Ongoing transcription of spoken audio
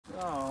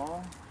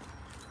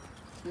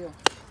heel.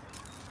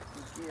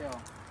 Good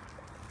heel.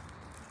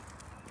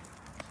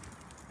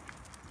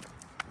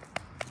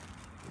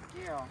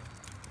 Good heel.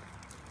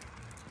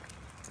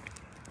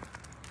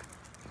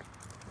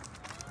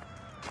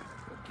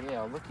 Good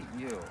heel, look at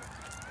you.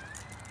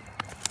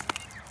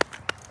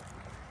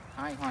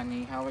 Hi,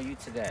 honey, how are you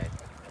today?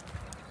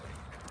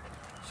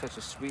 Such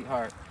a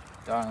sweetheart,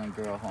 darling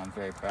girl who I'm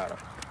very proud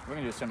of. We're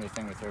gonna do a similar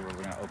thing with her where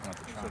we're gonna open up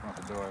the trunk, open up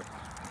the door,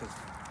 because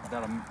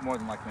that'll more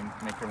than likely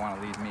make her want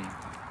to leave me.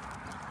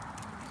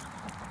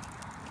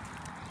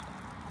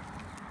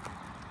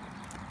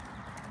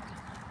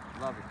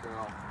 Love it,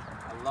 girl.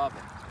 I love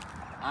it.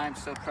 I'm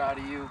so proud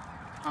of you.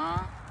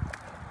 Huh?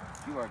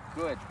 You are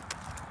good.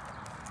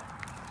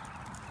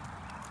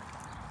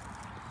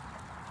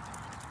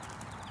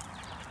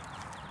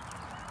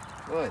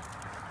 Good.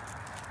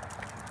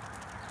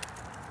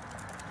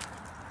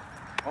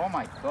 Oh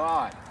my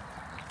God.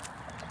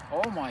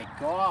 Oh my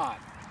God.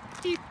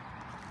 Beep.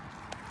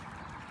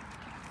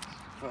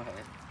 Go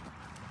ahead.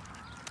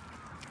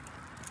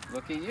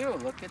 Look at you.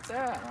 Look at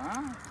that,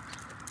 huh?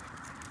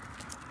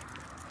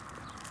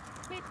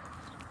 Beep.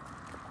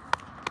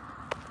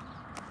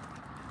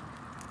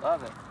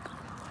 Love it.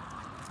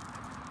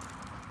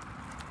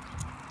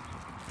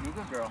 You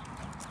good girl.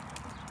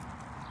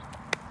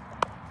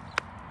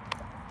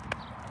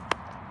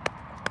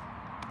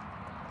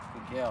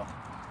 Good girl.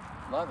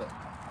 Love it.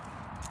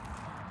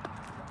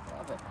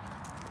 Love it.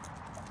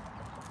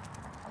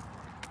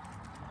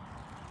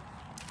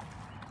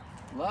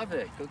 Love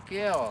it. Good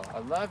girl. I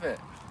love it.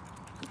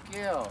 Good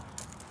girl.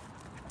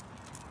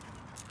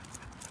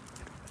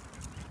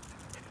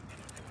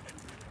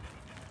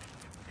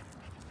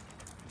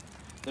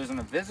 There's an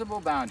invisible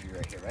boundary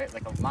right here, right?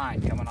 Like a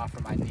line coming off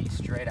from my knee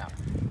straight out.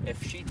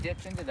 If she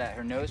dips into that,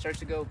 her nose starts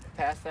to go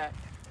past that,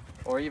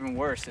 or even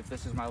worse, if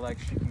this is my leg,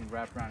 she can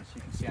wrap around so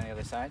you can see on the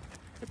other side.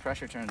 The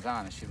pressure turns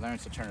on and she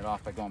learns to turn it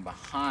off by going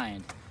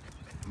behind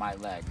my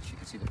leg. She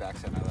can see the back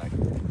side of my leg.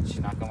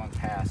 She's not going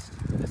past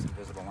this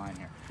invisible line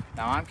here.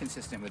 Now I'm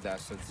consistent with that,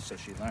 so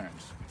she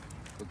learns.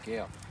 Good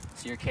girl.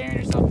 So you're carrying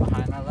yourself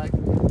behind my leg?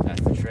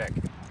 That's the trick.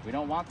 We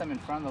don't want them in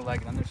front of the leg,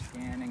 and then they're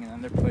scanning, and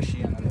then they're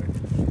pushy, and then they're...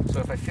 So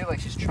if I feel like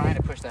she's trying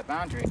to push that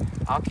boundary,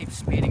 I'll keep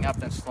speeding up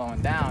then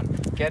slowing down,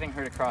 getting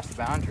her to cross the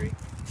boundary,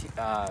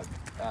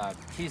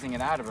 teasing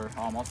it out of her,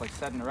 almost like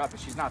setting her up.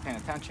 If she's not paying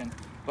attention,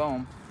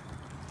 boom,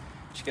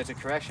 she gets a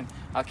correction.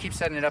 I'll keep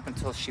setting it up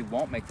until she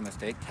won't make the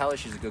mistake, tell her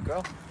she's a good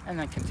girl, and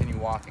then continue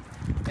walking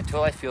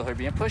until I feel her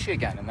being pushy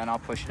again, and then I'll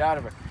push it out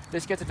of her.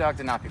 This gets a dog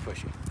to not be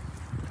pushy,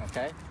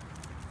 okay?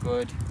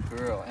 Good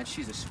girl, and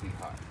she's a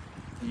sweetheart.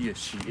 Yes,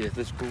 she is.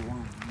 Let's go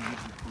on.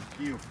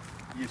 You.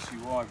 Yes,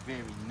 you are.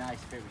 Very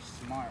nice, very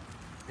smart,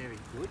 very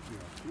good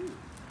girl, too.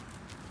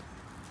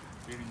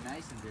 Very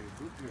nice and very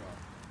good girl.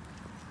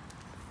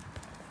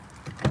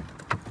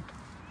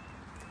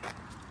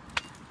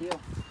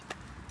 Heel.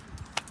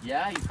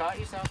 Yeah, you caught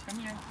yourself. Come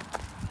here.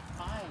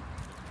 Hi.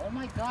 Oh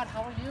my God,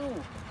 how are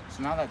you?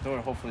 So now that door,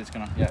 hopefully it's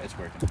gonna, yeah, it's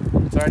working.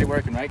 It's already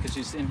working, right? Because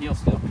she's in heel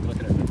still. Look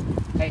at her.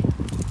 Hey,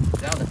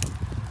 Zelda.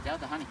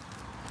 Zelda, honey.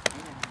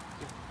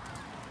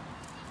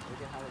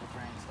 Look at how the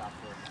brain stopped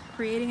working.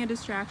 Creating a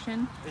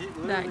distraction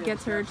that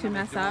gets her to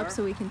mess up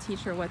so we can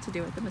teach her what to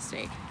do with the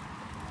mistake.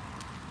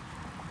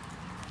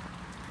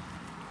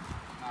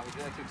 Now, would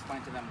you like to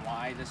explain to them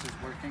why this is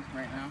working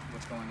right now?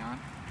 What's going on?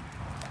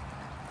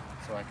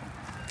 So I can...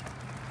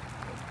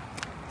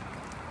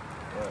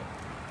 Good.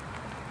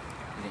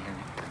 You didn't hear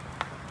me.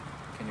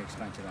 Can you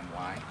explain to them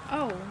why?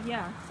 Oh,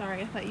 yeah.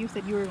 Sorry, I thought you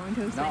said you were going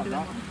to explain to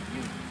them.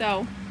 You.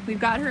 So, we've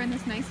got her in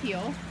this nice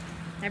heel.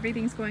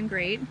 Everything's going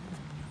great.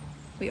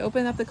 We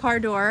open up the car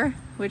door,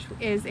 which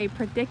is a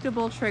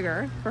predictable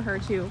trigger for her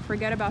to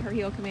forget about her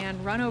heel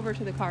command, run over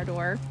to the car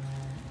door,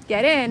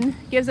 get in,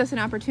 gives us an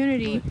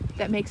opportunity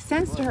that makes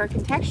sense to her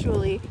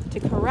contextually to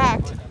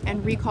correct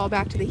and recall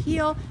back to the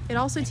heel. It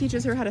also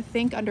teaches her how to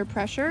think under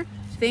pressure,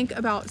 think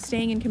about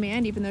staying in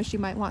command even though she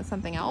might want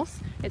something else.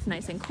 It's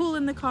nice and cool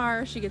in the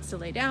car. She gets to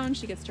lay down,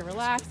 she gets to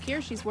relax.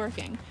 Here she's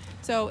working.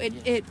 So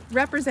it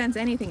represents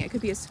anything. It could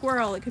be a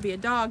squirrel, it could be a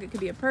dog, it could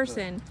be a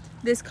person.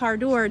 This car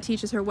door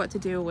teaches her what to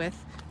do with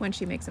when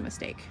she makes a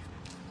mistake.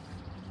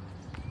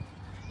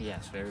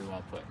 Yes, very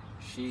well put.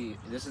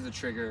 This is a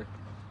trigger,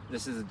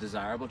 this is a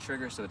desirable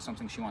trigger, so it's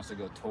something she wants to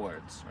go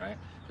towards, right?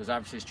 There's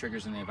obviously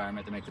triggers in the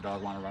environment that make the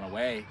dog want to run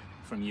away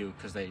from you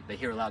because they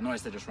hear a loud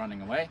noise, they're just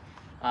running away.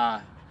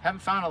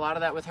 Haven't found a lot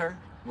of that with her.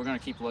 We're gonna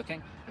keep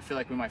looking. I feel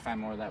like we might find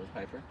more of that with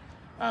Piper.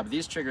 But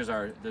these triggers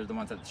they're the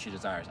ones that she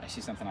desires. I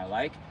see something I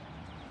like.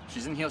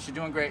 She's in heel, she's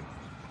doing great.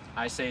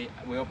 I say,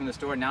 we open this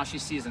door, now she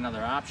sees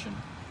another option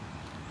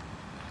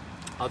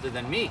other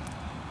than me,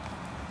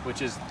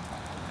 which is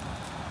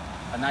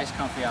a nice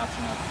comfy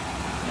option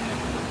in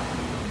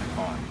the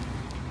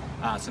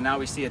car. So now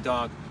we see a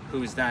dog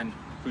who's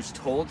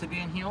told to be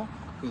in heel,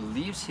 who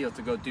leaves heel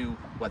to go do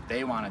what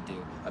they want to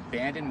do,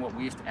 abandon what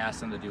we've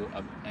asked them to do,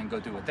 and go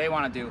do what they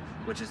want to do,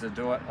 which is a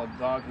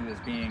dog who is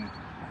being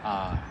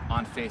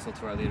unfaithful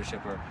to our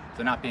leadership, or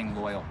they're not being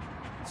loyal.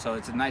 So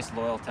it's a nice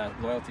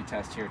loyalty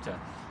test here to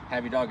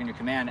have your dog in your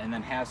command, and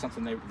then have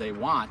something they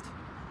want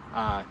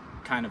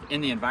kind of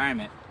in the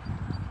environment,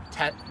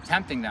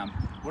 tempting them,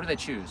 what do they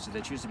choose? Do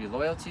they choose to be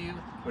loyal to you,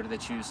 or do they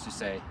choose to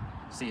say,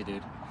 see you,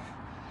 dude,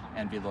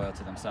 and be loyal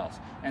to themselves?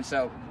 And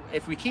so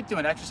if we keep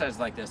doing exercises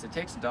like this, it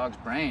takes the dog's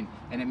brain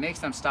and it makes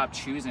them stop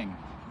choosing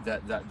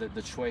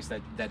the choice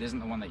that isn't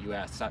the one that you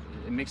asked.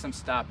 It makes them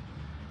stop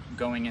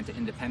going into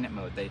independent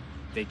mode.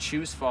 They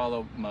choose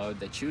follow mode,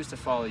 they choose to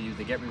follow you,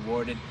 they get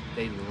rewarded,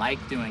 they like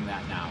doing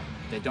that now.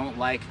 They don't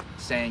like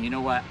saying, you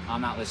know what,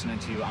 I'm not listening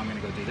to you, I'm gonna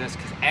go do this,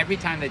 because every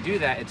time they do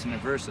that, it's an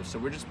aversive. So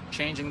we're just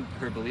changing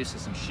her belief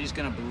system. She's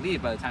gonna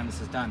believe by the time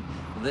this is done,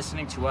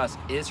 listening to us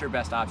is her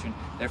best option,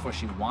 therefore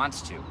she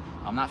wants to.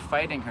 I'm not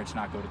fighting her to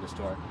not go to the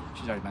store.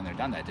 She's already been there,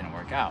 done that, it didn't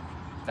work out.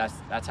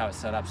 That's how it's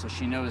set up. So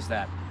she knows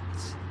that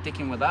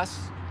sticking with us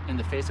in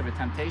the face of a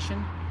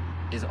temptation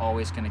is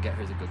always gonna get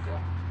her the good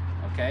girl.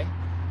 Okay?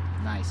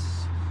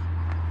 Nice.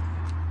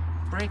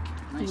 Break.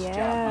 Nice job,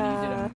 honey. You did a